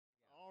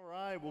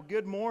right, well,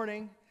 good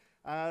morning.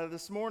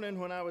 This morning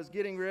when I was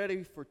getting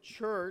ready for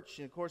church,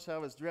 and of course I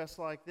was dressed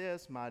like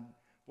this, my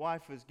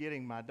wife was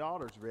getting my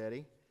daughters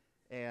ready,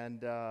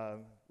 and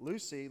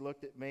Lucy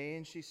looked at me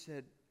and she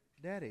said,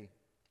 "Daddy,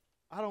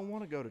 I don't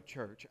want to go to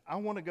church. I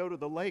want to go to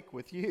the lake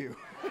with you."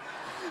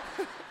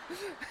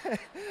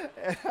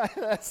 And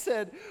I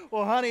said,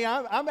 "Well, honey,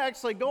 I'm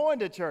actually going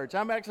to church.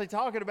 I'm actually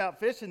talking about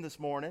fishing this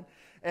morning."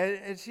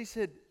 And she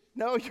said,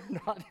 "No,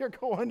 you're not. You're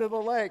going to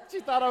the lake." She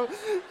thought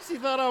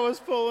I was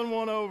pulling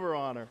one over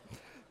on her.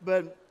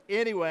 But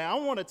anyway, I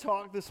want to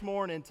talk this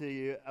morning to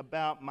you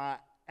about my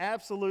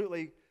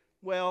absolutely,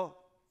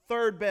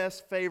 third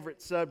best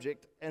favorite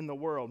subject in the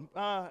world.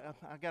 I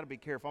got to be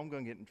careful. I'm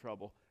going to get in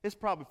trouble. It's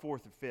probably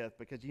fourth or fifth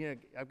because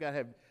I've got to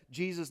have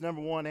Jesus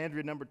number one,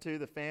 Andrea number two,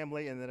 the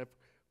family, and then of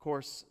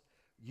course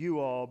you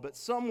all. But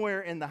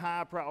somewhere in the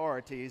high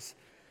priorities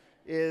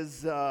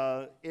is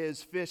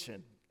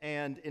fishing.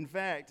 And in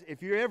fact,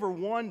 if you ever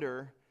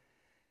wonder,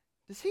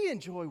 does he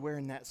enjoy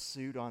wearing that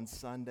suit on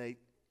Sunday?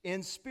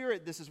 In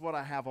spirit, this is what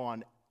I have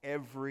on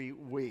every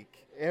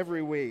week.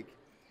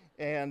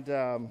 And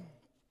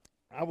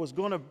I was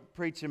going to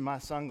preach in my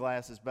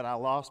sunglasses, but I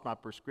lost my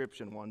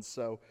prescription ones,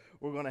 so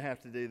we're going to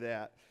have to do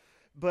that.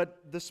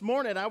 But this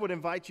morning, I would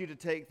invite you to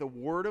take the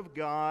Word of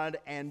God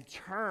and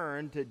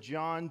turn to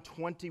John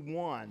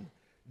 21.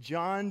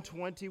 John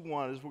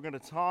 21, as we're going to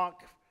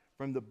talk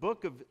from the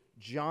book of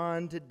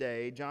John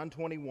today, John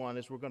 21,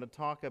 as we're going to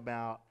talk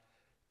about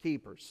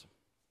keepers.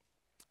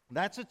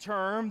 That's a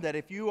term that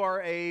if you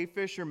are a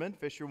fisherman,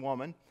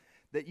 fisherwoman,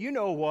 that you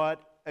know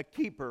what a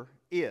keeper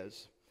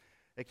is.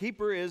 A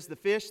keeper is the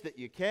fish that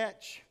you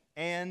catch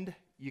and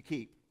you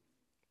keep.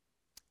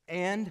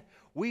 And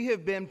we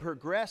have been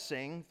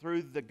progressing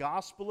through the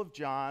Gospel of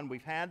John.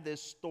 We've had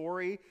this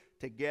story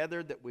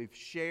together that we've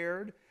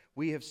shared.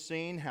 We have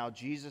seen how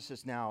Jesus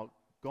has now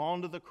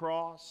gone to the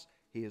cross.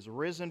 He has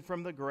risen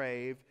from the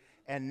grave.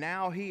 And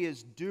now he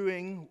is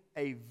doing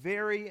a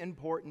very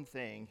important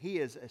thing. He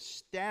is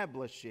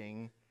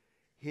establishing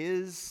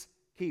his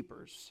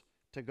keepers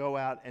to go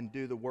out and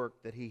do the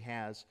work that he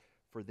has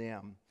for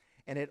them.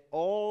 And it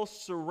all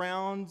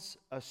surrounds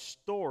a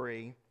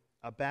story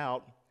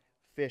about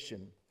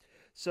fishing.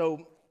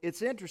 So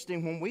it's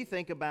interesting when we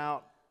think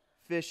about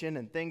fishing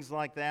and things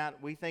like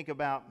that, we think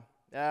about,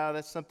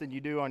 that's something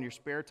you do on your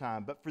spare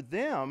time. But for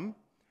them,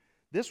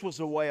 this was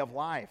a way of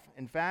life.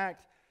 In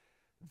fact,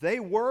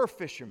 they were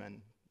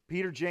fishermen.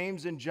 Peter,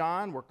 James, and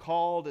John were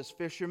called as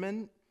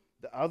fishermen.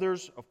 The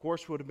others, of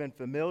course, would have been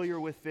familiar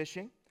with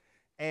fishing.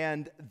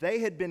 And they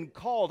had been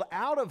called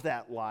out of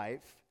that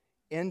life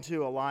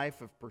into a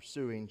life of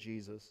pursuing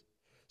Jesus.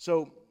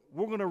 So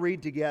we're going to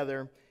read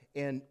together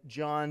in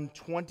John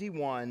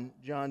 21,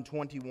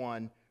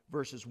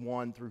 verses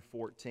 1 through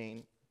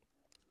 14.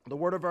 The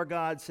Word of our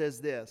God says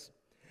this: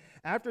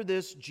 "After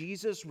this,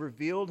 Jesus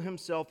revealed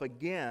himself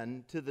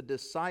again to the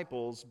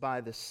disciples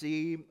by the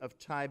Sea of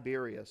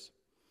Tiberias.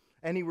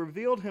 And he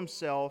revealed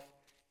himself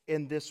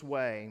in this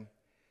way: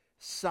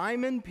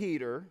 Simon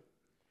Peter,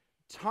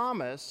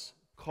 Thomas,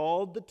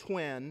 called the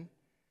twin,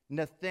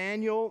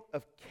 Nathanael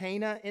of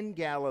Cana in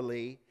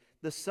Galilee,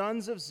 the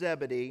sons of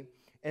Zebedee,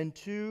 and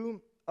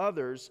two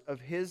others of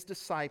his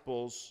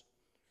disciples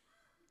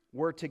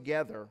were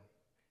together.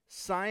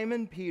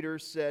 Simon Peter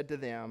said to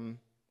them,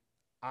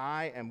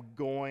 'I am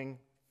going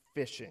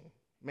fishing.'"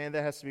 Man,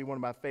 that has to be one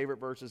of my favorite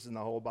verses in the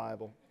whole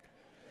Bible.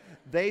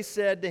 "They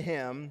said to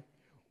him,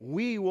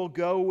 'We will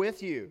go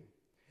with you.'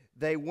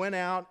 They went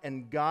out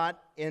and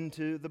got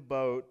into the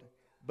boat,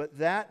 but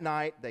that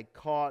night they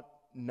caught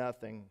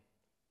nothing.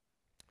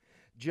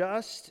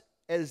 Just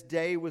as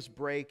day was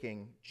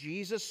breaking,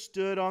 Jesus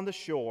stood on the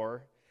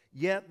shore,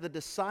 yet the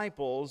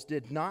disciples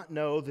did not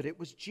know that it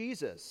was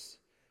Jesus.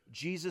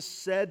 Jesus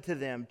said to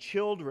them,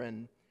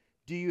 'Children,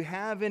 do you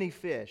have any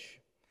fish?'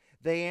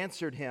 They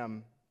answered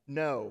him,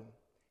 'No.'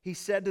 He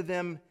said to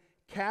them,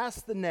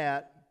 'Cast the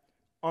net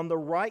on the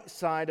right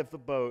side of the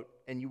boat,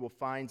 and you will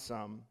find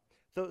some.'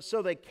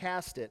 So they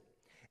cast it,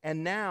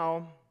 and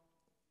now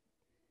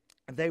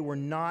they were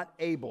not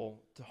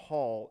able to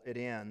haul it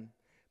in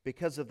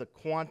because of the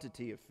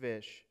quantity of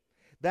fish.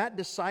 That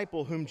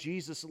disciple whom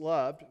Jesus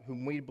loved,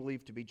 whom we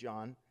believe to be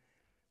John,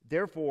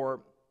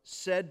 therefore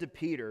said to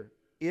Peter,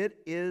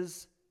 'It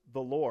is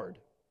the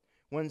Lord.'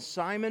 When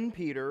Simon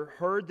Peter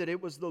heard that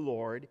it was the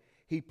Lord,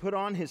 he put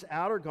on his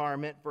outer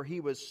garment, for he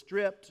was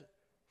stripped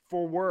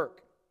for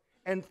work,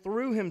 and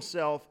threw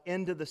himself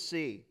into the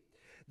sea.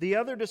 The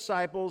other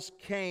disciples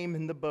came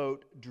in the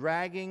boat,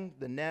 dragging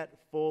the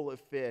net full of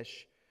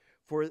fish,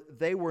 for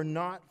they were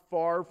not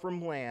far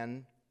from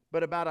land,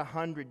 but about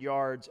 100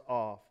 yards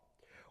off.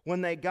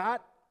 When they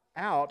got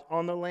out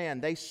on the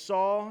land, they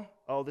saw,"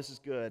 oh, this is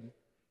good,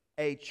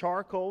 "a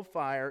charcoal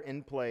fire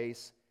in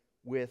place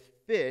with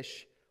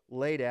fish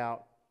laid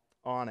out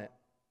on it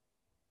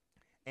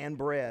and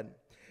bread.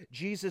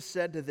 Jesus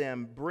said to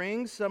them,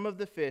 'Bring some of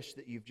the fish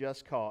that you've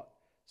just caught.'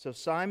 So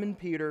Simon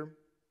Peter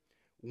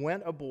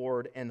went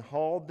aboard and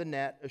hauled the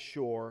net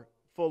ashore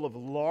full of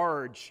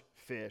large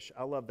fish."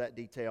 I love that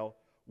detail.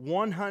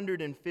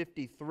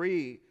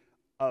 153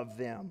 of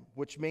them,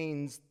 which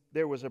means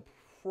there was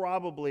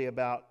probably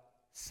about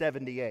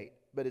 78,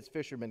 but it's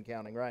fishermen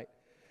counting, right?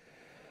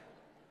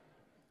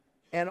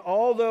 And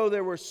although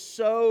there were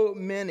so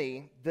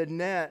many, the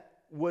net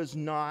was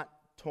not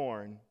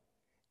torn.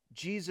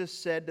 Jesus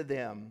said to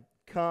them,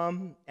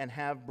 "Come and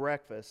have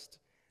breakfast."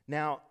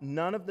 Now,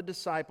 none of the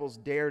disciples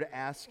dared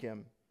ask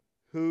him,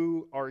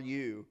 "Who are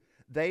you?"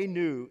 They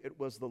knew it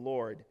was the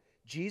Lord.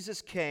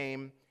 Jesus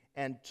came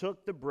and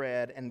took the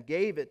bread and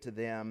gave it to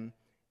them,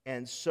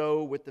 and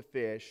so with the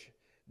fish.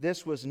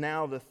 This was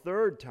now the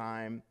third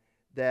time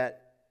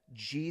that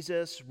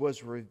Jesus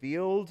was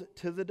revealed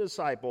to the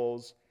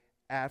disciples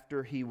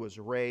after he was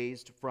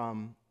raised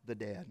from the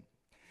dead.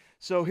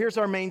 So here's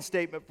our main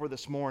statement for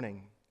this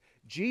morning.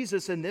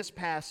 Jesus in this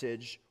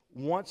passage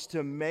wants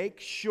to make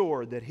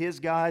sure that his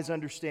guys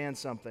understand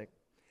something.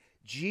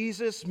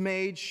 Jesus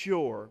made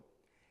sure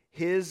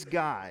his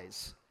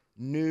guys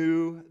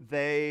knew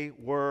they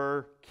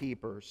were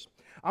keepers.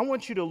 I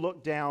want you to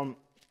look down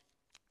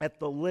at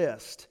the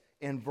list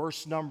in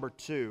verse number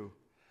 2.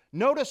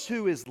 Notice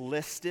who is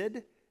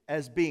listed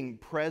as being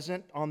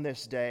present on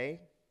this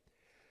day.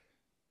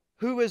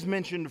 Who is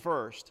mentioned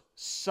first?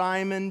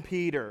 Simon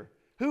Peter.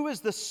 Who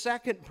is the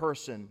second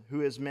person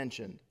who is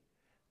mentioned?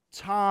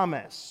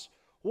 Thomas.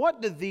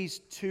 What do these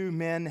two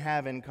men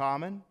have in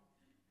common?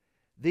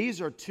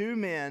 These are two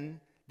men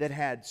that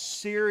had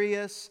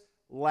serious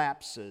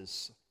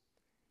lapses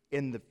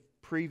in the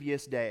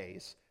previous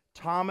days.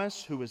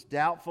 Thomas, who was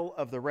doubtful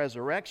of the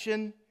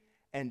resurrection,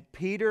 and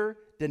Peter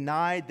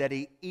denied that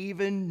he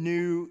even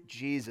knew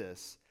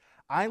Jesus.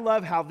 I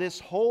love how this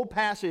whole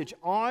passage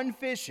on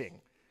fishing,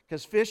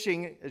 because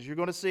fishing, as you're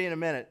going to see in a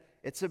minute,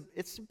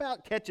 it's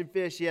about catching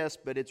fish, yes,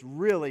 but it's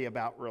really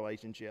about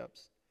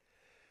relationships.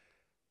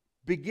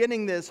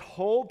 Beginning this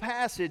whole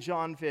passage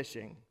on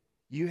fishing,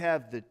 you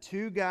have the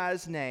two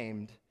guys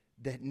named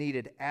that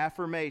needed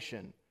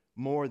affirmation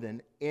more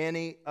than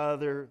any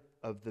other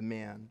of the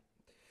men.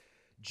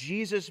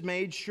 Jesus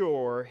made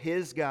sure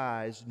his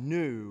guys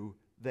knew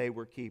they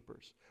were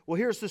keepers. Well,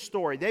 here's the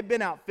story. They've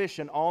been out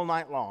fishing all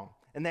night long,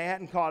 and they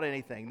hadn't caught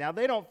anything. Now,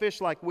 they don't fish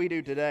like we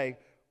do today.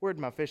 Where'd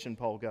my fishing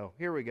pole go?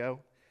 Here we go.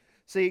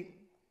 See,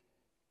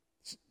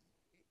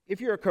 if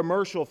you're a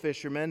commercial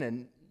fisherman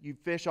and you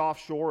fish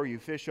offshore or you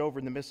fish over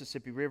in the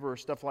Mississippi River or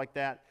stuff like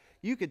that,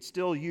 you could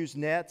still use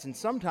nets, and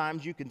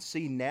sometimes you can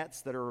see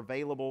nets that are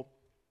available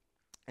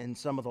in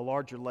some of the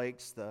larger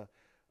lakes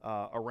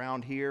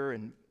around here,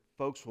 and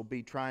folks will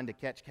be trying to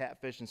catch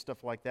catfish and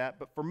stuff like that.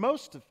 But for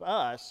most of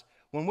us,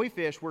 when we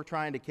fish, we're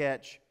trying to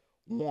catch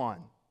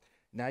one.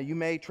 Now, you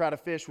may try to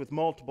fish with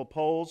multiple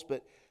poles,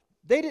 but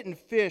they didn't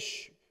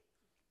fish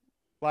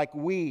like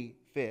we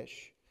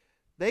fish.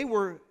 They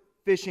were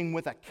fishing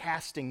with a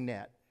casting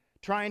net,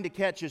 trying to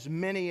catch as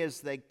many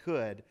as they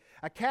could.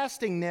 A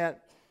casting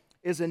net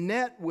is a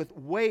net with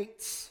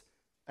weights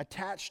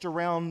attached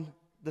around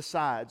the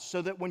sides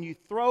so that when you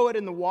throw it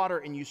in the water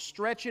and you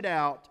stretch it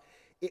out,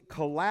 it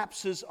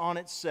collapses on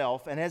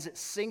itself, and as it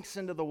sinks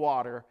into the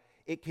water,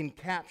 it can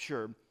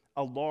capture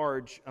a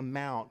large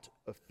amount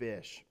of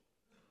fish.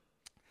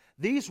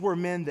 These were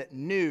men that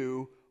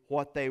knew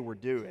what they were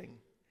doing,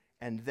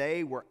 and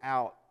they were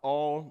out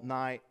all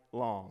night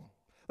long.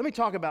 Let me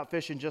talk about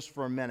fishing just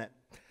for a minute.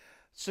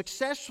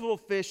 Successful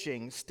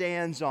fishing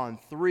stands on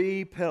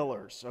three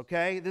pillars,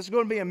 okay? This is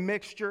going to be a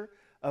mixture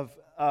of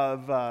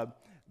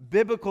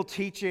biblical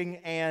teaching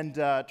and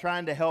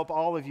trying to help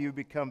all of you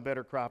become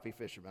better crappie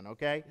fishermen,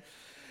 okay?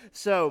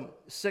 So,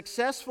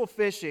 successful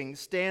fishing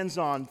stands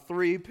on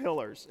three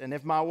pillars. And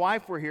if my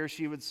wife were here,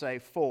 she would say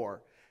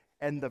 4.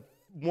 And the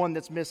one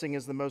that's missing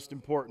is the most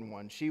important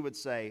one. She would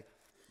say,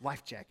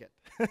 life jacket.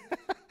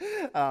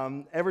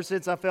 Ever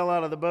since I fell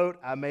out of the boat,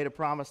 I made a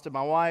promise to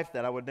my wife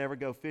that I would never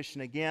go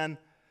fishing again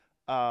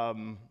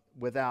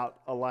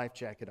without a life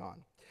jacket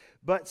on.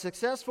 But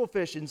successful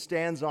fishing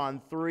stands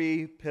on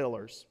three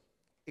pillars: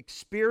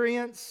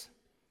 experience,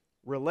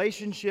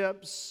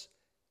 relationships,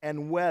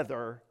 and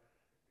weather,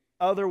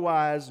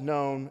 otherwise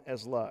known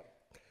as luck.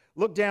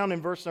 Look down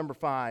in verse number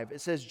 5.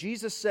 It says,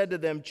 Jesus said to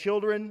them,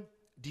 "Children,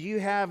 do you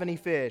have any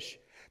fish?"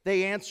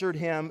 They answered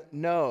him,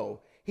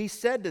 "No." He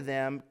said to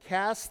them,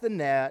 "Cast the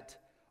net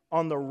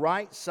on the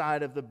right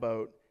side of the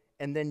boat,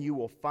 and then you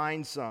will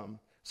find some."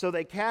 So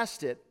they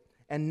cast it,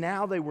 and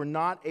now they were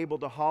not able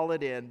to haul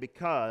it in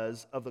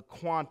because of the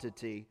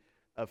quantity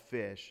of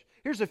fish.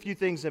 Here's a few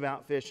things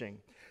about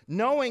fishing.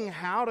 Knowing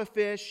how to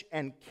fish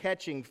and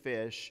catching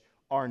fish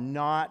are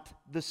not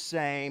the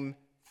same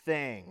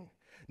thing.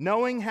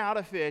 Knowing how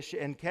to fish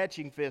and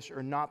catching fish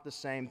are not the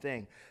same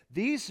thing.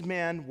 These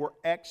men were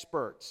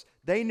experts.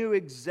 They knew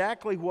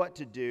exactly what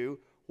to do,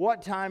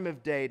 what time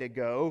of day to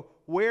go,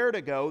 where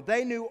to go.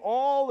 They knew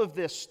all of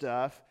this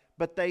stuff,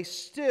 but they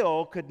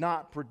still could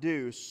not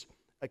produce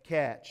a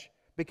catch,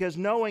 because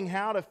knowing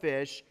how to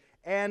fish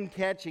and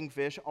catching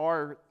fish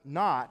are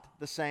not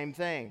the same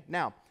thing.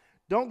 Now,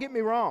 don't get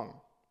me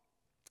wrong.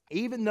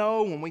 Even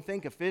though when we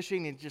think of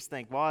fishing and just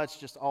think, well, it's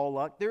just all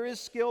luck, there is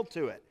skill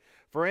to it.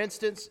 For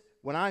instance,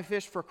 when I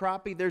fish for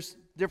crappie, there's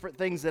different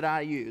things that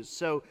I use.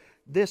 So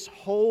this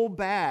whole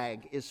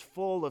bag is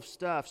full of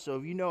stuff.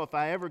 So if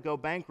I ever go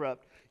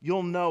bankrupt,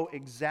 you'll know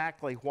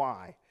exactly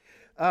why.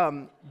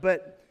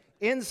 But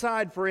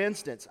inside, for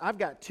instance, I've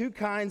got two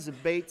kinds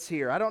of baits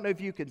here. I don't know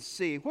if you can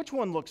see. Which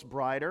one looks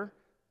brighter?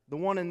 The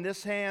one in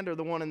this hand or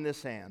the one in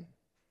this hand?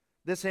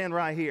 This hand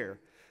right here.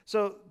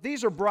 So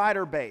these are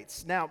brighter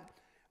baits. Now,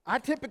 I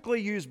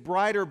typically use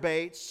brighter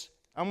baits.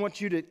 I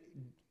want you to,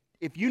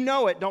 if you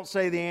know it, don't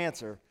say the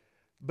answer.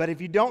 But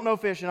if you don't know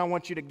fishing, I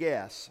want you to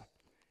guess.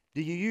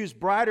 Do you use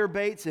brighter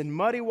baits in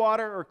muddy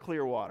water or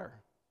clear water?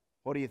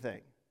 What do you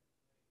think?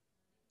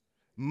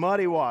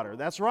 Muddy water.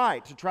 That's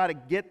right, to try to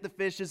get the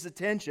fish's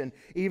attention,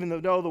 even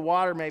though the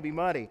water may be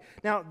muddy.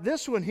 Now,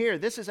 this one here,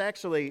 this is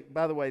actually,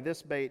 by the way,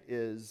 this bait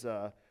is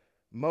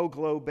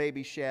Moglo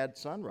Baby Shad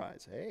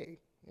Sunrise. Hey,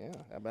 yeah,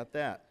 how about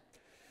that?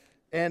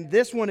 And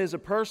this one is a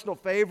personal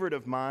favorite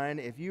of mine.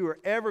 If you are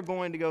ever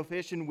going to go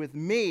fishing with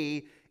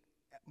me,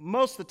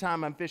 most of the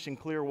time I'm fishing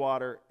clear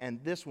water,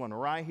 and this one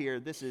right here,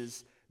 this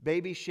is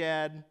Baby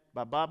Shad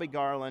by Bobby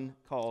Garland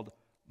called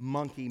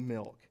Monkey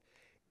Milk.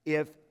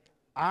 If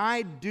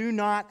I do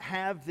not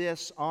have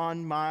this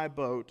on my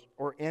boat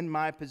or in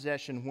my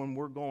possession when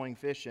we're going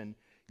fishing,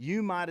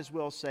 you might as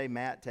well say,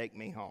 Matt, take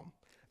me home.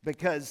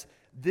 Because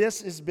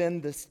this has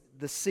been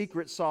the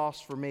secret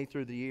sauce for me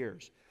through the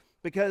years.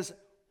 Because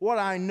what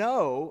I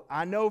know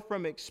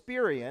from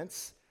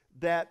experience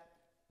that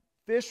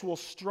fish will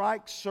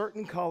strike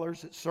certain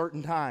colors at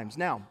certain times.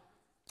 Now,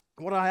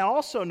 what I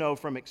also know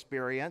from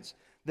experience,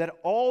 that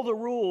all the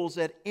rules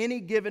at any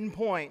given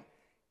point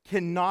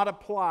cannot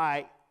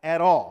apply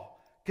at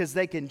all, because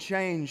they can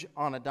change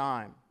on a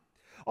dime.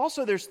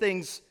 Also, there's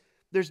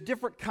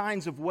different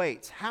kinds of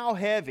weights. How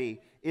heavy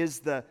is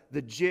the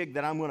jig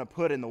that I'm going to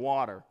put in the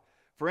water?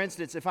 For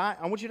instance, I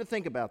want you to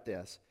think about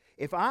this.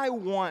 If I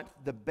want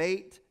the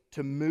bait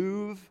to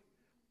move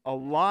a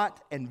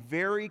lot and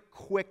very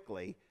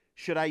quickly,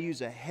 should I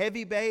use a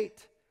heavy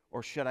bait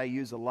or should I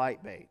use a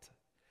light bait?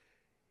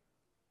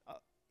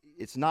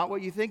 It's not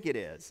what you think it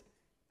is.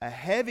 A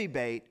heavy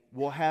bait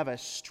will have a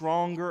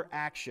stronger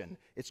action.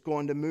 It's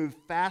going to move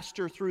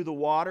faster through the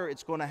water.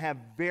 It's going to have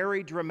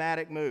very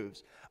dramatic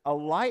moves. A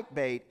light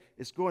bait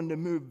is going to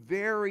move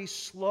very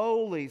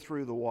slowly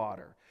through the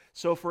water.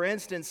 So, for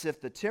instance,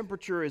 if the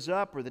temperature is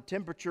up or the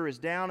temperature is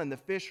down and the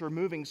fish are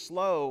moving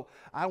slow,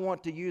 I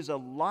want to use a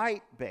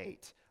light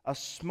bait, a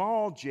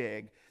small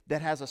jig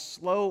that has a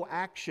slow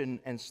action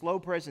and slow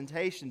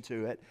presentation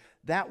to it.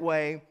 That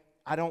way,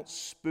 I don't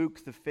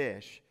spook the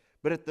fish.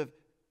 But if the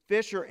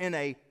fish are in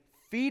a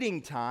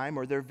feeding time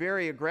or they're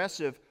very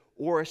aggressive,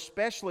 or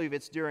especially if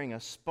it's during a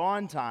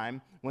spawn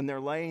time when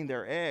they're laying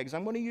their eggs,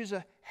 I'm going to use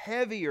a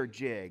heavier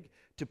jig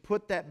to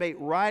put that bait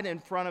right in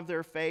front of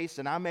their face,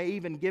 and I may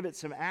even give it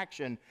some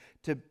action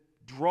to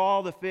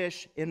draw the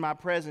fish in my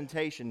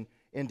presentation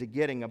into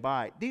getting a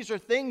bite. These are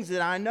things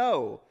that I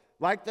know.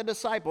 Like the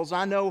disciples,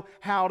 I know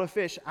how to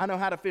fish. I know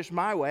how to fish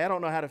my way. I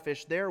don't know how to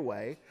fish their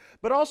way.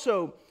 But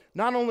also,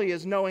 not only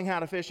is knowing how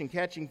to fish and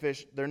catching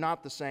fish, they're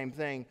not the same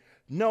thing.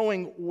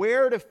 Knowing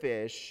where to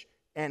fish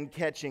and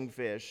catching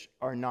fish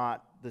are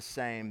not the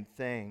same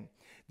thing.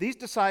 These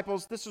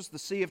disciples, this was the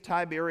Sea of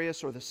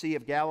Tiberias or the Sea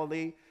of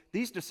Galilee.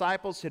 These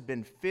disciples had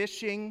been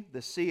fishing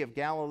the Sea of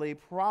Galilee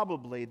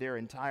probably their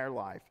entire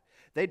life.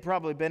 They'd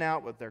probably been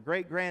out with their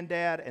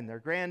great-granddad and their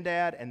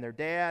granddad and their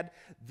dad.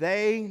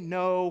 They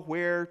know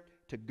where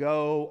to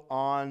go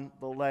on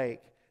the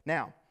lake.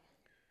 Now,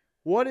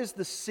 what is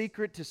the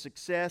secret to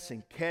success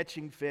in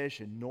catching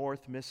fish in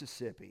North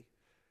Mississippi?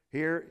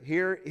 Here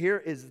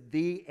is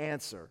the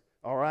answer,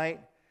 all right?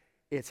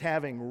 It's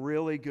having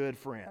really good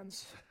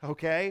friends,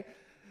 okay?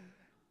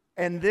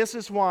 And this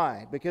is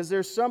why, because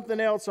there's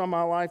something else on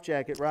my life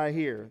jacket right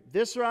here.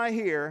 This right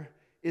here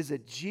is a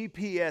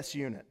GPS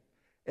unit.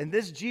 And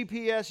this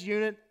GPS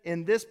unit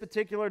in this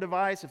particular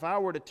device, if I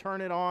were to turn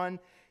it on,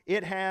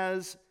 it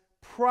has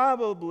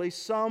probably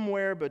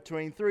somewhere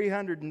between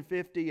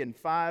 350 and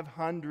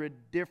 500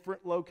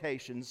 different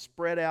locations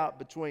spread out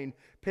between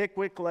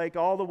Pickwick Lake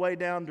all the way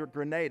down to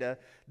Grenada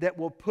that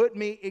will put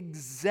me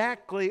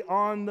exactly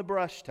on the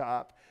brush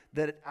top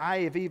that I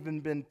have either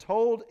been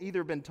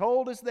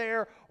told is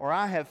there, or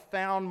I have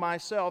found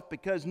myself,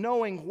 because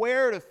knowing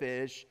where to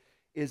fish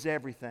is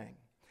everything.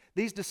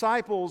 These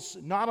disciples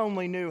not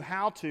only knew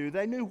how to,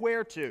 they knew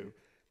where to.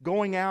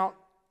 Going out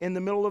in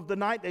the middle of the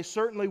night, they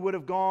certainly would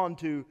have gone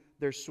to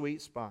their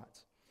sweet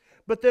spots.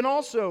 But then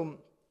also,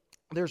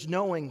 there's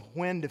knowing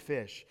when to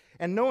fish.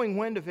 And knowing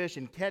when to fish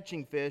and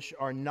catching fish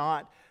are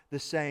not the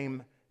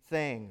same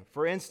thing.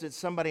 For instance,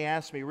 somebody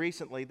asked me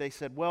recently, they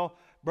said, well,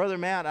 Brother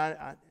Matt,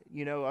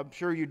 I'm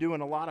sure you're doing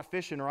a lot of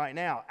fishing right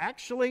now.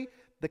 Actually,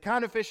 the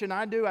kind of fishing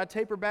I do, I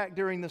taper back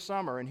during the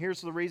summer, and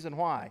here's the reason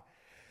why.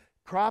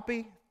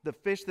 Crappie, the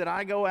fish that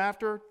I go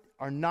after,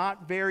 are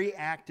not very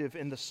active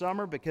in the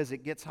summer because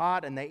it gets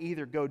hot and they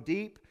either go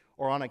deep,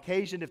 or on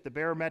occasion, if the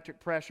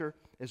barometric pressure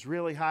is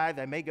really high,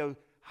 they may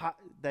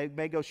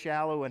go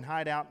shallow and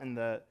hide out in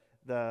the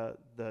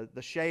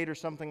shade or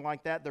something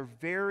like that. They're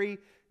very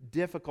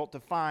difficult to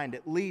find,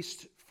 at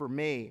least for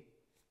me.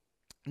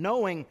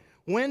 Knowing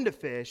when to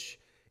fish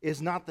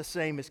is not the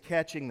same as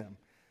catching them.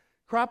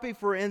 Crappie,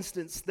 for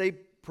instance, they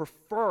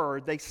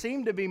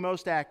seem to be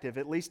most active,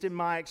 at least in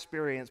my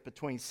experience,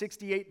 between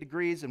 68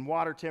 degrees and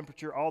water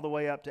temperature all the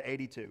way up to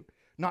 82.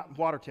 Not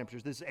water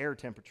temperatures, this is air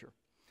temperature.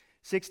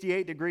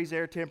 68 degrees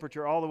air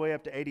temperature all the way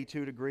up to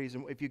 82 degrees.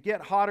 And if you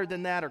get hotter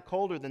than that or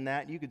colder than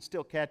that, you could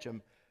still catch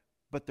them,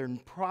 but they're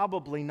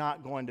probably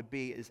not going to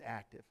be as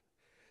active.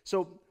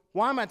 So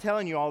why am I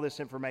telling you all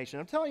this information?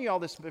 I'm telling you all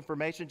this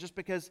information just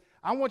because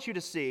I want you to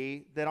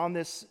see that on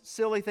this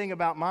silly thing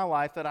about my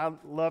life that I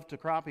love to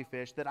crappie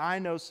fish, that I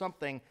know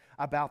something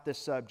about this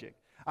subject.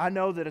 I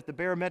know that if the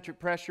barometric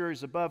pressure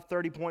is above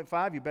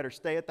 30.5, you better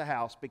stay at the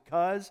house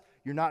because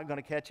you're not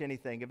going to catch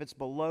anything. If it's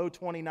below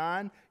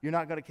 29, you're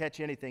not going to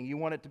catch anything. You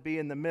want it to be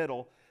in the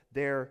middle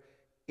there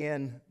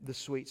in the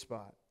sweet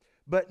spot.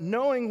 But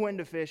knowing when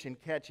to fish and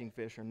catching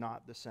fish are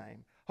not the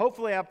same.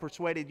 Hopefully I've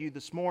persuaded you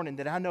this morning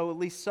that I know at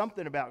least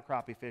something about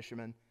crappie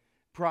fishing.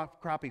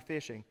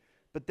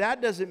 But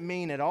that doesn't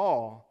mean at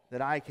all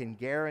that I can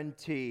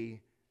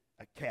guarantee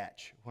a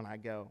catch when I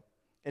go.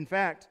 In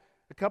fact,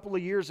 a couple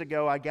of years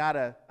ago, I got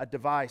a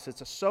device.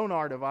 It's a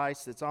sonar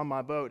device that's on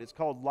my boat. It's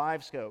called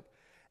LiveScope.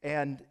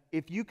 And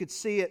if you could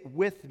see it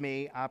with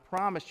me, I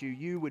promise you,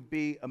 you would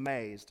be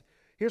amazed.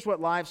 Here's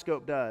what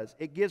LiveScope does.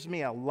 It gives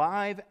me a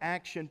live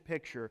action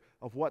picture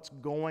of what's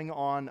going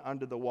on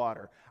under the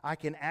water. I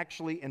can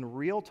actually, in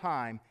real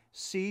time,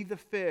 see the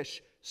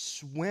fish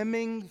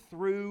swimming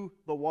through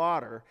the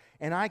water.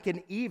 And I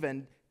can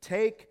even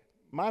take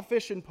my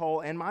fishing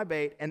pole and my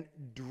bait and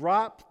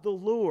drop the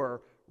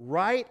lure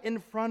right in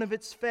front of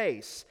its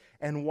face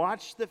and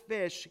watch the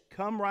fish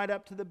come right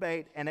up to the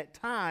bait. And at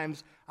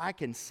times, I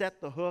can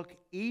set the hook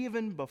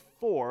even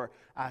before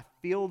I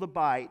feel the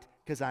bite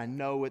because I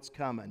know it's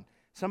coming.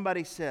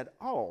 Somebody said,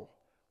 "Oh,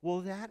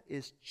 well, that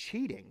is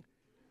cheating."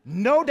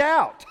 No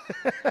doubt.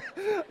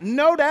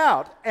 No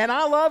doubt. And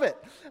I love it.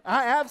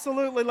 I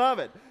absolutely love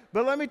it.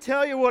 But let me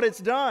tell you what it's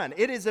done.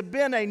 It has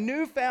been a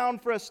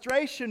newfound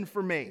frustration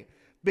for me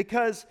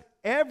because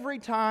every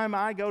time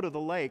I go to the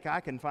lake, I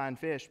can find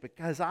fish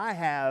because I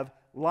have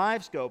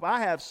LiveScope.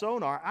 I have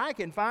sonar. I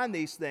can find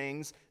these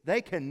things.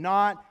 They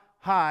cannot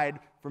hide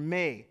from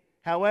me.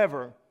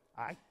 However,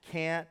 I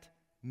can't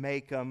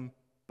make them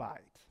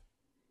bite.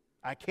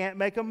 I can't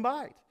make them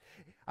bite.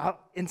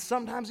 And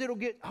sometimes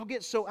I'll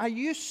get so, I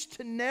used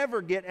to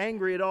never get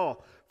angry at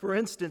all. For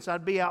instance,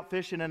 I'd be out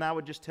fishing and I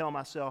would just tell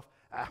myself,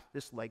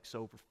 this lake's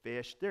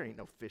overfished. There ain't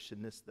no fish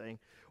in this thing.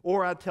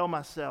 Or I'd tell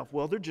myself,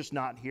 well, they're just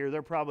not here.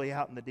 They're probably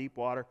out in the deep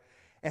water.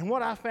 And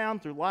what I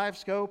found through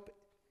LiveScope,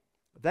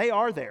 they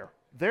are there.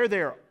 They're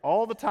there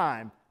all the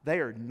time. They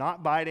are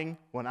not biting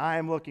when I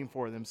am looking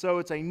for them. So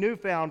it's a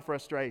newfound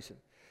frustration.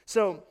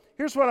 So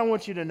here's what I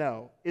want you to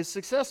know, is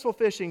successful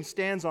fishing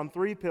stands on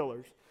three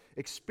pillars: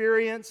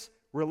 experience,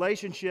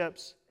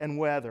 relationships, and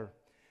weather.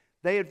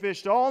 They had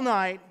fished all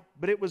night,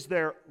 but it was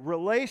their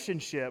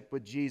relationship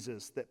with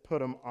Jesus that put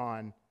them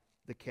on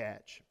the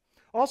catch.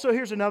 Also,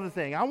 here's another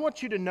thing. I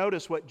want you to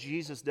notice what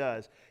Jesus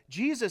does.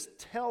 Jesus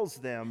tells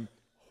them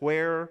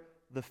where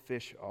the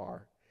fish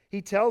are.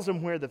 He tells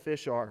them where the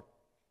fish are.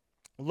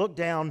 Look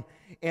down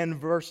in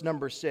verse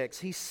number 6.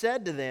 He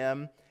said to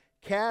them,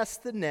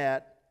 "Cast the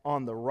net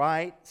on the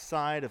right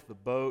side of the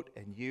boat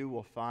and you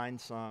will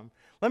find some."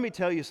 Let me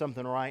tell you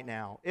something right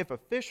now. If a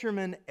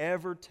fisherman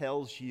ever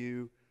tells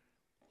you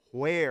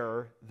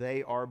where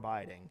they are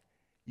biting,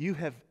 you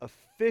have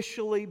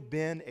officially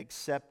been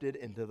accepted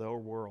into their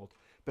world,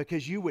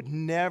 because you would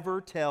never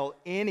tell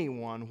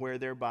anyone where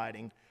they're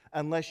biting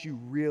unless you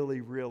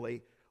really,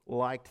 really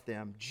liked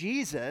them.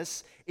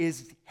 Jesus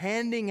is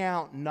handing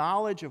out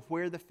knowledge of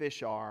where the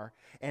fish are,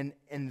 and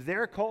in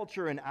their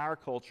culture and our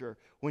culture,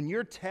 when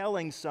you're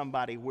telling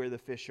somebody where the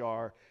fish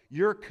are,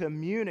 you're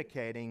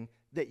communicating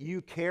that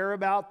you care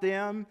about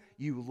them,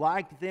 you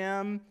like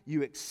them,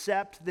 you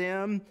accept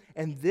them,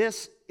 and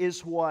this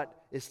is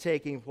what is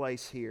taking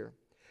place here.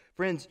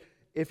 Friends,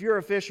 if you're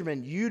a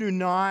fisherman, you do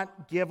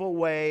not give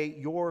away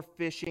your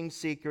fishing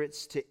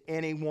secrets to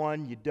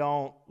anyone you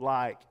don't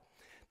like.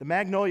 The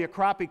Magnolia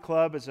Crappie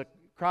Club is a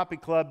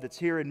crappie club that's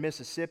here in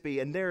Mississippi,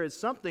 and there is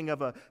something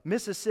of a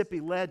Mississippi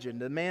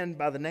legend, a man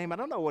by the name, I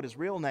don't know what his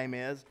real name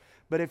is,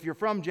 but if you're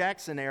from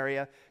Jackson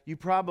area, you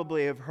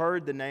probably have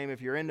heard the name,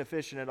 if you're into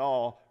fishing at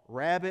all,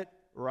 Rabbit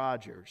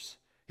Rogers.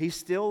 He's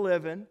still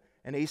living,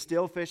 and he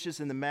still fishes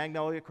in the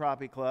Magnolia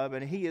Crappie Club,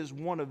 and he is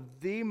one of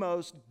the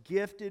most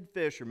gifted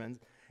fishermen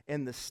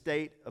in the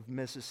state of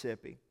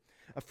Mississippi.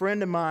 A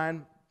friend of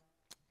mine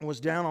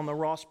was down on the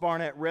Ross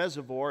Barnett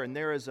Reservoir, and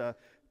there is a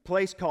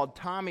place called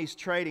Tommy's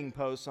Trading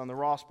Post on the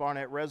Ross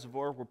Barnett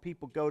Reservoir where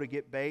people go to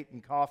get bait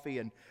and coffee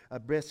and a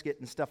biscuit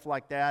and stuff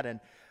like that. And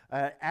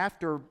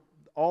after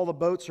all the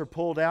boats are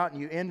pulled out and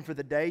you end for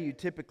the day, you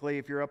typically,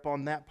 if you're up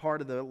on that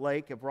part of the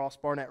lake of Ross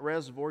Barnett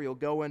Reservoir, you'll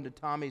go into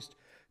Tommy's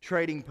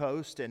Trading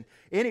Post. And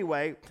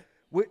anyway,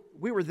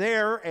 we were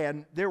there,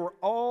 and there were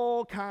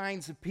all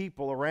kinds of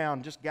people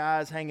around, just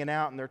guys hanging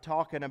out, and they're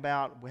talking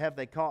about, have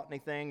they caught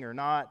anything or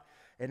not?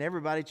 And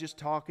everybody's just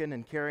talking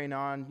and carrying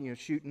on,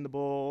 shooting the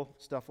bull,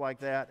 stuff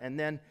like that. And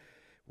then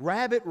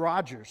Rabbit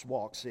Rogers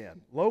walks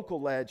in, local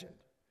legend.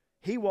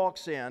 He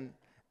walks in,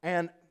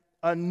 and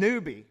a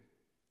newbie,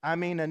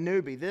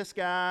 this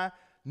guy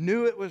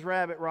knew it was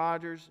Rabbit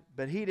Rogers,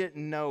 but he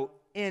didn't know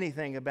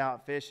anything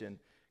about fishing,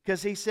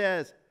 because he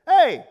says,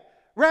 "Hey,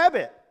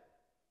 Rabbit,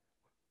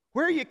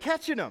 where are you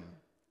catching them?"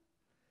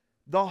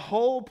 The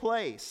whole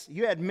place,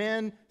 you had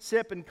men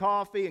sipping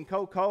coffee and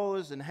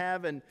Coca-Colas and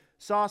having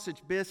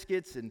sausage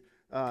biscuits and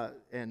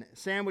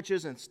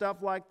sandwiches and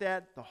stuff like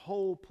that. The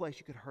whole place,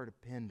 you could have heard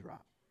a pin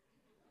drop.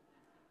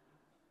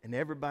 And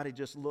everybody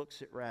just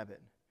looks at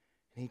Rabbit.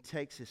 And he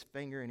takes his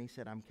finger and he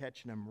said, "I'm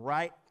catching them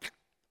right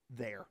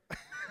there."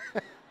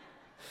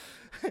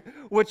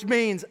 Which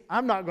means,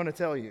 I'm not going to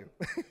tell you.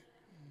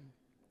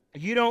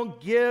 You don't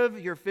give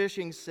your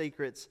fishing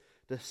secrets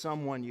to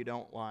someone you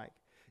don't like.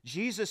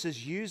 Jesus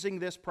is using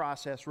this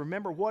process.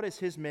 Remember, what is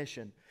his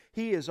mission?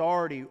 He has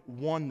already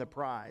won the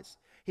prize.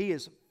 He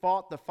has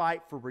fought the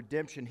fight for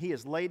redemption. He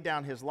has laid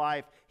down his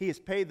life. He has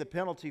paid the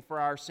penalty for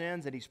our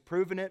sins, and he's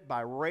proven it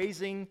by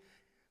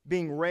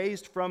being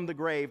raised from the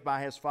grave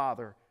by his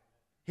Father.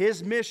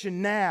 His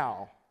mission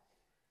now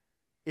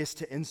is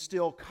to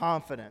instill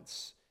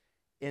confidence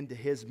into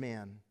his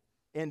men,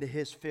 into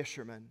his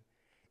fishermen,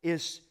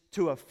 is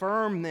to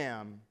affirm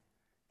them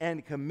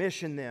and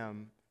commission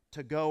them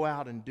to go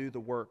out and do the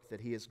work that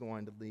he is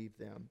going to leave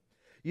them.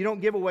 You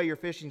don't give away your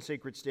fishing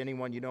secrets to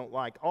anyone you don't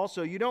like.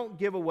 Also, you don't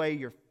give away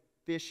your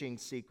fishing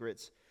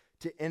secrets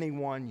to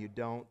anyone you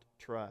don't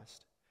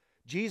trust.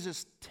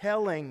 Jesus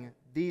telling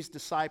these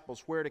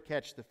disciples where to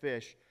catch the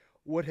fish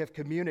would have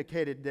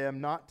communicated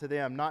not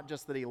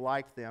just that he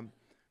liked them,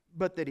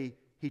 but that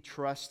he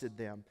trusted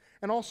them.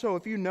 And also,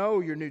 if you know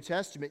your New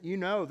Testament, you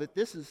know that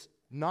this is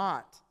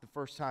not the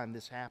first time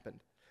this happened.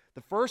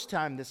 The first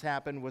time this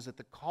happened was at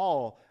the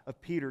call of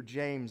Peter,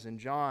 James, and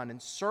John.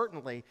 And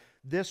certainly,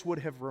 this would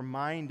have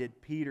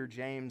reminded Peter,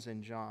 James,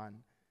 and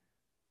John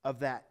of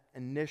that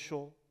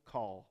initial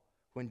call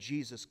when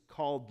Jesus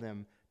called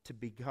them to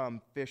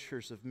become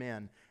fishers of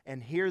men.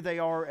 And here they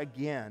are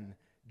again.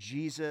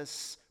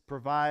 Jesus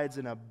provides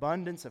an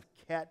abundance of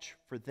catch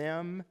for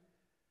them,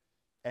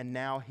 and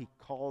now he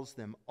calls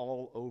them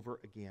all over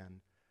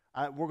again.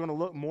 We're going to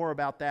look more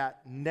about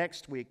that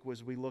next week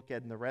as we look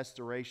at the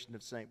restoration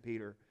of St.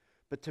 Peter.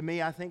 But to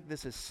me, I think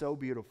this is so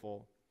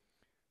beautiful.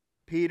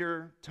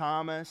 Peter,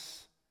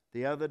 Thomas,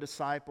 the other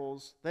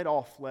disciples, they'd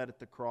all fled at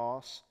the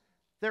cross.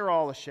 They're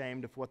all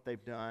ashamed of what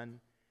they've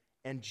done.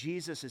 And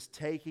Jesus is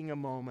taking a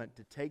moment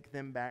to take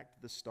them back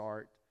to the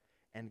start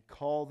and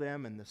call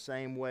them in the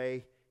same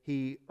way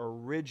he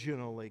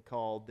originally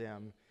called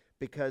them,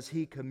 because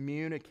he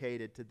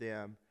communicated to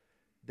them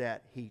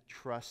that he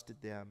trusted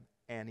them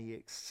and he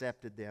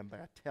accepted them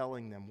by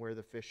telling them where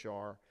the fish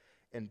are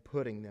and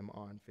putting them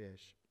on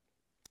fish.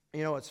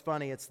 You know, it's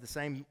funny, it's the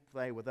same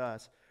way with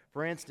us.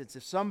 For instance,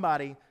 if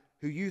somebody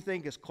who you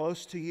think is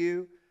close to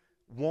you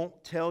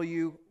won't tell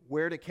you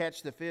where to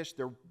catch the fish,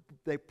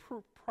 they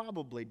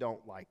probably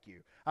don't like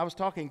you. I was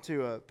talking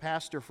to a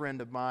pastor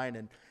friend of mine,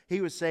 and he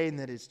was saying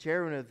that his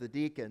chairman of the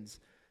deacons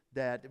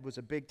that was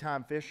a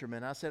big-time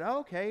fisherman. I said, "Oh,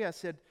 okay." I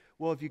said,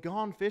 "Well, have you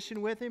gone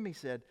fishing with him?" He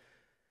said,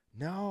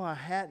 "No, I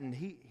hadn't.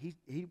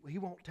 He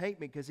won't take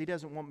me because he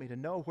doesn't want me to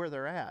know where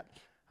they're at."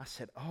 I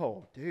said,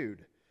 "Oh,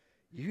 dude,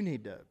 you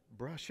need to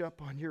brush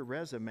up on your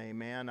resume,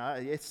 man.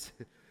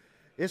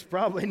 It's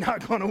probably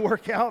not going to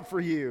work out for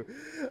you.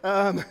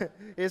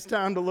 It's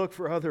time to look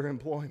for other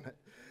employment."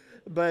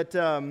 But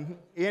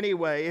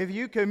anyway, if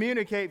you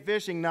communicate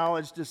fishing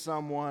knowledge to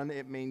someone,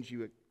 it means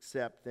you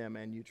accept them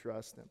and you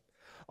trust them.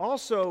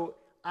 Also,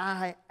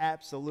 I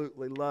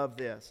absolutely love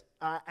this.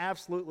 I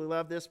absolutely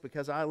love this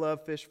because I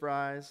love fish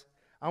fries.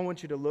 I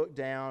want you to look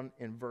down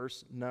in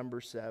verse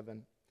number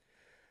 7.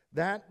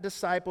 That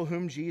disciple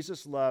whom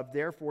Jesus loved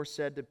therefore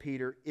said to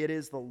Peter, "It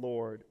is the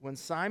Lord." When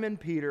Simon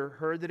Peter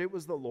heard that it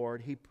was the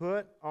Lord, he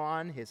put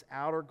on his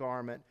outer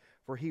garment,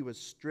 for he was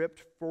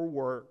stripped for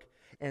work,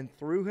 and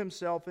threw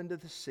himself into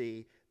the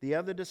sea. The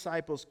other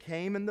disciples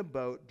came in the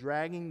boat,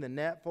 dragging the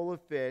net full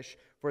of fish,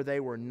 for they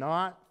were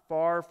not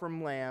far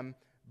from land,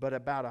 but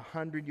about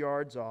 100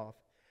 yards off.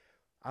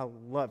 I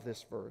love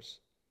this verse.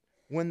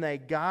 When they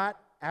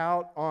got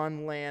out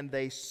on land,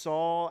 they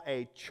saw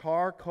a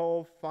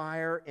charcoal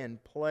fire in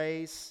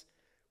place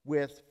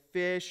with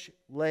fish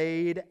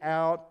laid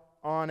out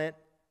on it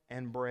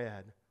and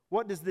bread.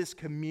 What does this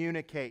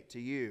communicate to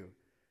you?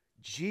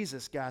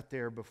 Jesus got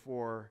there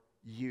before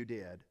you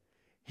did.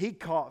 He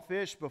caught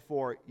fish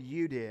before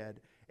you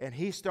did, and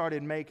he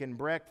started making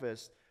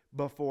breakfast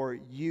before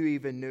you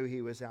even knew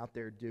he was out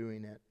there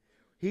doing it.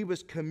 He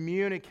was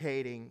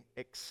communicating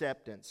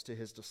acceptance to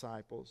his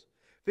disciples.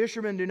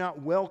 Fishermen do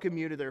not welcome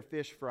you to their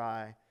fish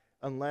fry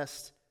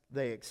unless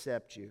they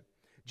accept you.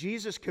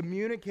 Jesus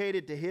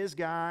communicated to his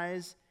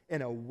guys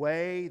in a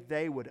way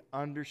they would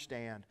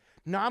understand.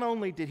 Not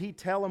only did he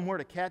tell them where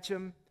to catch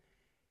them,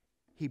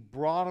 he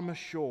brought them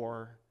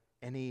ashore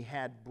and he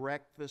had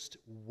breakfast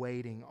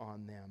waiting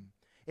on them.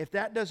 If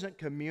that doesn't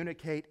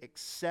communicate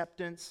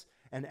acceptance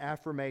and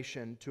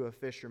affirmation to a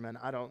fisherman,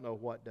 I don't know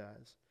what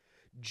does.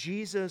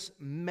 Jesus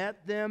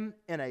met them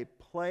in a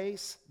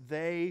place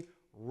they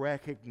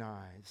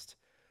recognized.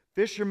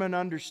 Fishermen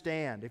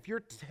understand. If you're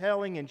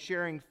telling and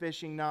sharing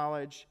fishing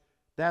knowledge,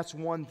 that's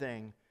one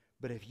thing.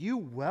 But if you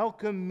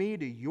welcome me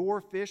to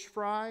your fish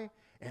fry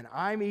and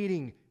I'm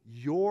eating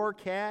your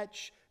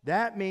catch,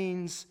 that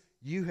means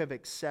you have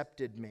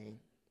accepted me.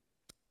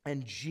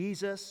 And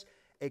Jesus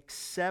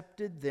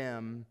accepted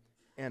them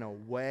in a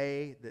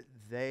way that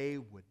they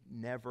would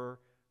never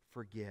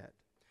forget.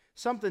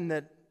 Something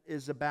that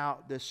is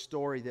about this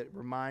story that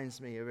reminds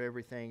me of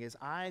everything is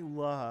I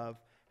love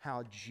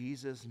how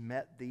Jesus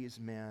met these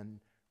men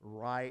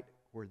right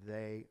where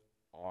they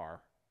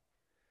are.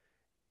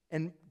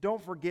 And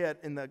don't forget,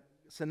 in the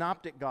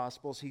Synoptic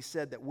Gospels, he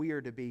said that we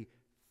are to be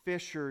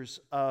fishers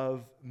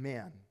of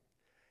men.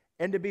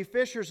 And to be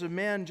fishers of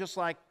men, just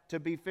like to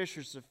be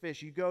fishers of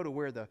fish, you go to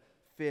where the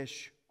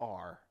fish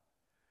are.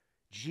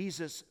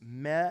 Jesus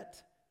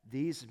met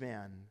these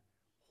men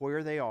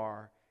where they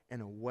are in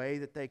a way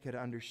that they could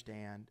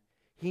understand.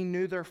 He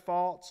knew their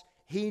faults.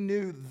 He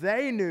knew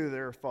they knew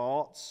their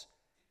faults.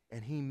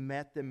 And he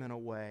met them in a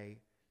way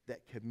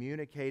that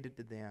communicated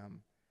to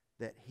them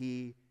that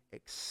he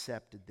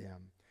accepted them.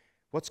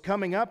 What's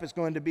coming up is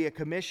going to be a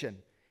commission.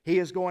 He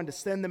is going to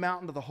send them out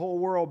into the whole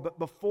world. But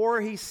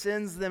before he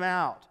sends them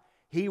out,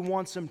 he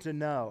wants them to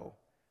know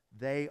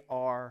they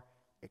are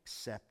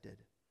accepted.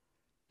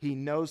 He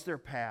knows their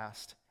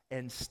past,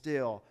 and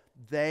still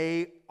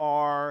they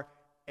are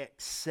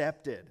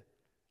accepted.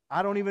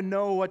 I don't even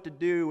know what to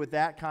do with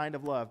that kind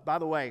of love. By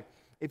the way,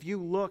 if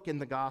you look in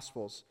the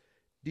Gospels,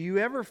 do you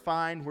ever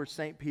find where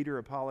St. Peter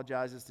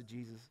apologizes to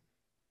Jesus?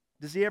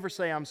 Does he ever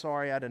say, "I'm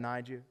sorry I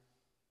denied you"?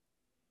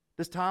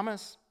 Does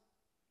Thomas?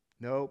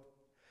 Nope.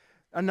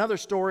 Another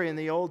story in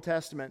the Old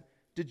Testament.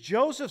 Did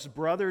Joseph's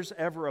brothers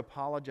ever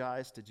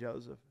apologize to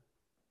Joseph?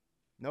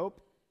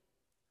 Nope.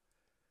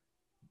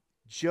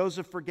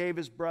 Joseph forgave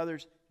his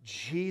brothers.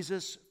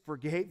 Jesus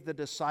forgave the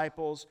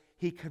disciples.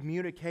 He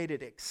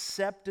communicated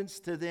acceptance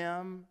to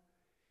them,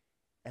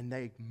 and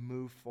they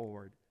moved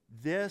forward.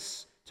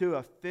 This, to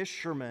a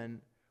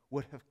fisherman,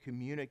 would have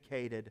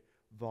communicated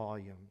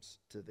volumes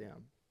to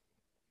them.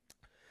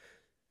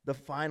 The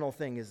final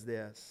thing is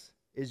this,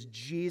 is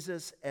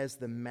Jesus as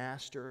the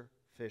master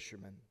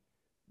fisherman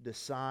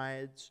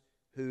decides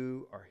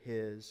who are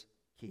his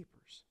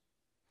keepers.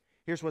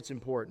 Here's what's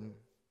important.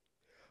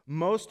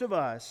 Most of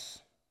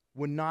us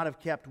would not have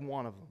kept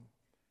one of them.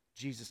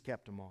 Jesus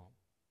kept them all.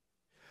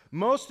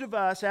 Most of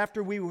us,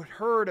 after we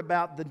heard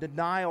about the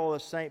denial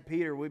of St.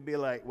 Peter, we'd be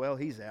like, well,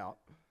 he's out.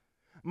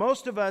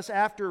 Most of us,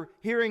 after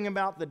hearing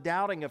about the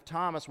doubting of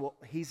Thomas, well,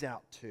 he's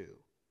out too.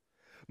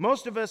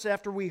 Most of us,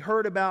 after we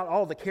heard about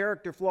all the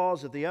character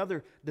flaws of the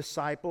other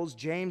disciples,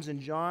 James and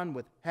John,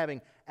 with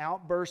having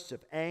outbursts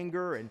of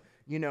anger and,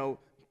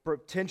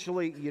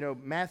 potentially,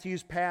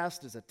 Matthew's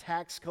past as a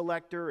tax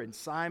collector and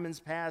Simon's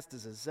past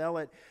as a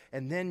zealot.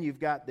 And then you've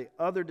got the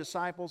other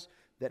disciples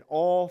that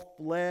all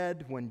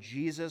fled when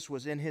Jesus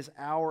was in his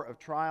hour of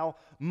trial.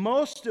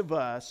 Most of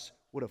us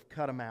would have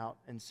cut him out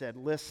and said,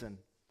 listen,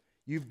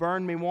 you've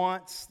burned me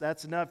once,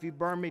 that's enough. You've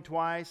burned me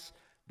twice,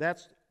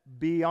 that's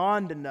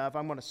beyond enough.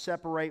 I'm going to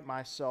separate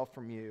myself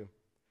from you.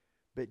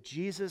 But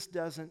Jesus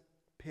doesn't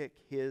pick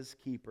his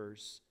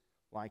keepers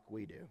like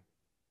we do.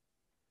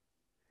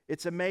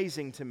 It's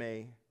amazing to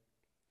me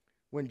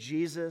when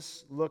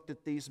Jesus looked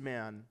at these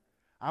men.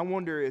 I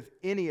wonder if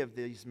any of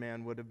these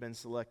men would have been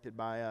selected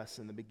by us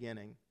in the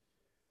beginning.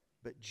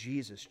 But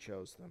Jesus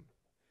chose them.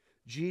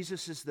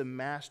 Jesus is the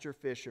master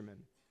fisherman.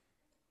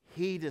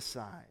 He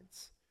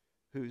decides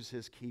who's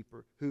his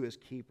keeper, who his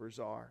keepers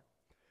are.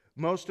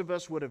 Most of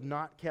us would have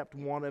not kept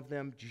one of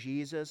them.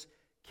 Jesus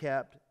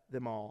kept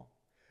them all.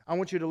 I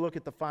want you to look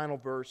at the final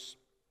verse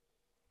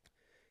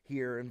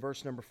here in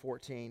verse number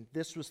 14.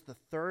 This was the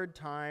third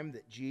time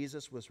that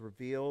Jesus was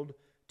revealed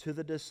to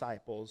the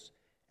disciples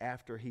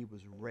after he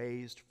was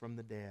raised from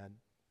the dead.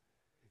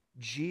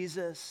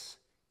 Jesus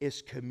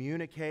is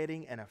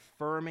communicating and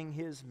affirming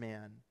his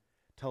men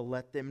to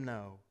let them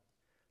know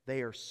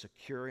they are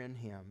secure in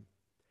him.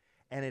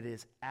 And it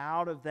is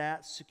out of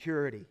that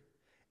security,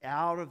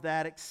 out of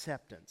that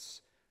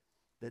acceptance,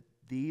 that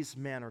these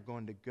men are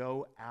going to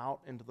go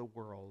out into the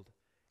world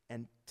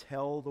and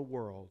tell the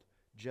world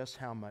just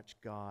how much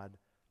God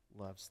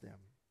loves them.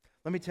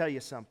 Let me tell you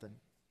something.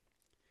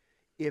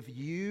 If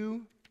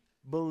you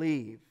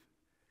believe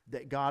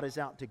that God is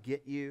out to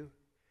get you,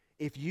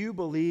 if you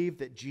believe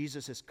that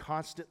Jesus is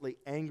constantly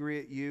angry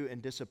at you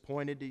and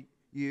disappointed at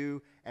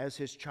you as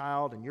his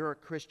child, and you're a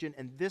Christian,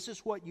 and this is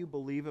what you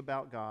believe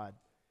about God,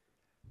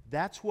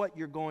 that's what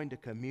you're going to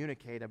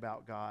communicate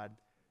about God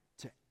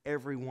to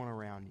everyone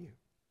around you.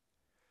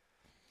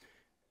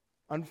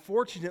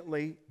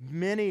 Unfortunately,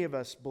 many of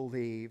us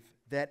believe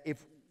that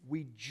if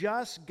we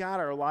just got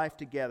our life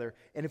together,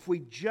 and if we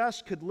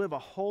just could live a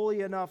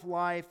holy enough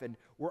life, and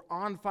we're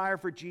on fire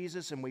for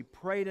Jesus, and we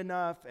prayed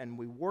enough, and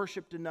we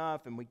worshiped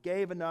enough, and we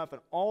gave enough,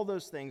 and all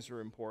those things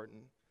are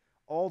important.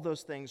 All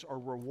those things are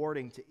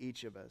rewarding to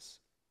each of us.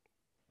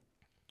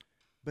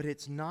 But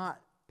it's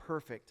not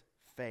perfect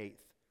faith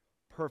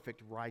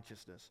perfect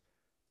righteousness,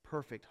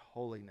 perfect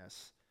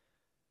holiness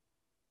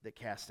that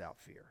casts out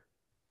fear.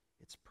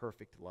 It's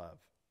perfect love.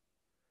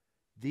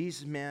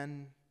 These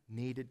men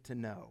needed to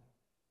know,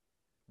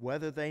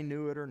 whether they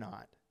knew it or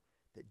not,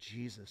 that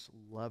Jesus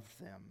loved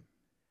them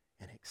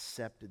and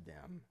accepted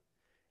them.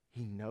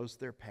 He knows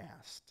their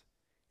past,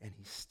 and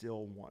He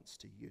still wants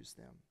to use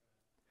them.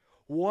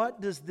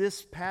 What does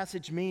this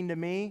passage mean to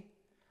me?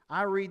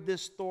 I read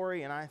this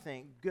story and I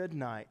think, good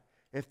night.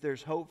 If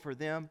there's hope for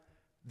them,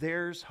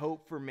 there's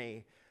hope for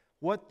me.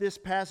 What this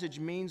passage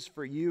means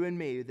for you and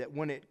me, that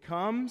when it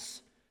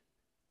comes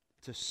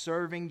to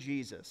serving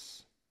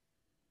Jesus,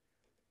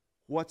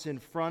 what's in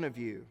front of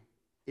you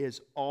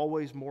is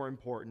always more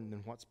important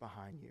than what's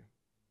behind you.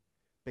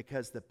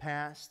 Because the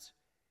past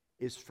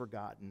is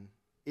forgotten.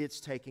 It's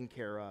taken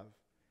care of.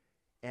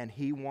 And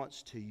He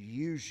wants to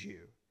use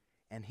you.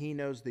 And He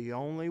knows the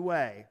only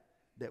way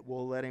that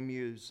we'll let Him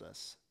use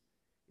us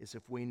is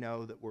if we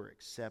know that we're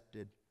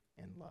accepted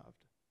and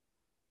loved.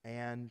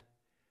 And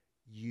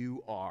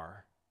you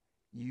are.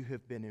 You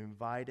have been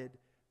invited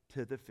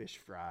to the fish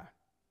fry.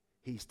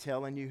 He's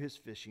telling you His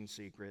fishing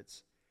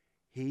secrets.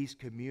 He's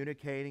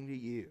communicating to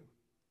you.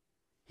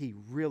 He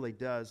really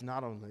does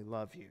not only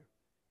love you,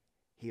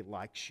 He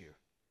likes you,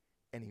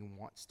 and He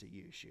wants to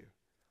use you.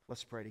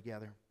 Let's pray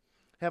together.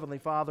 Heavenly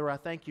Father, I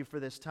thank You for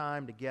this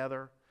time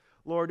together.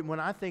 Lord, when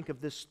I think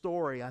of this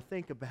story, I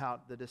think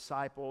about the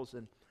disciples,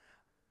 and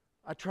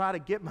I try to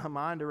get my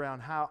mind around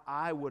how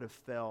I would have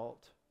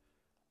felt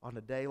on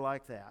a day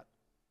like that.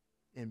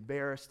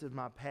 Embarrassed in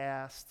my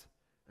past,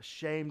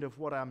 ashamed of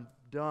what I've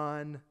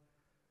done,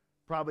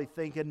 probably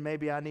thinking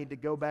maybe I need to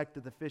go back to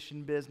the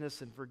fishing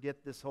business and forget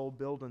this whole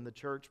building the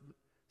church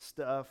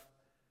stuff.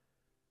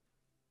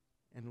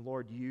 And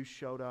Lord, You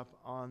showed up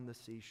on the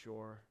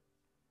seashore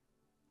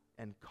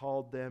and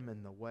called them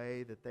in the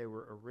way that they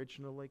were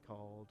originally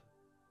called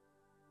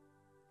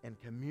and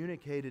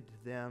communicated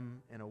to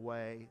them in a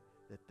way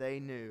that they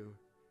knew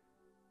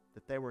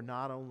that they were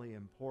not only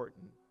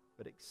important,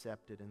 but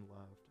accepted and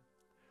loved.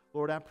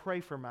 Lord, I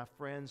pray for my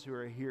friends who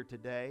are here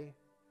today.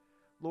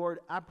 Lord,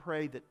 I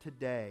pray that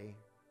today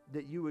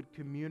that You would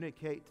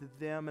communicate to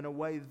them in a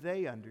way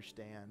they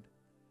understand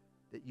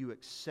that You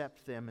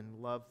accept them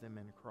and love them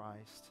in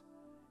Christ.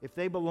 If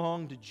they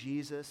belong to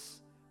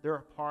Jesus, they're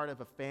a part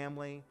of a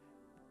family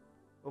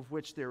of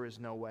which there is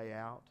no way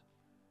out.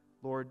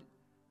 Lord,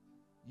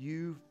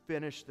 You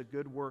finish the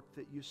good work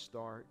that You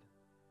start,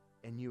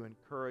 and You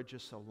encourage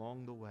us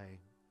along the way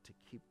to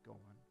keep going.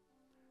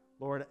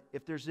 Lord,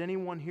 if there's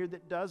anyone here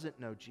that doesn't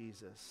know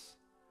Jesus,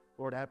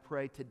 Lord, I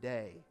pray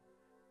today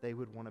they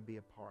would want to be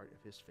a part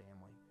of His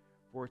family.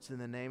 For it's in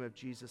the name of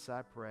Jesus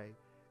I pray.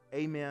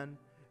 Amen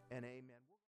and amen.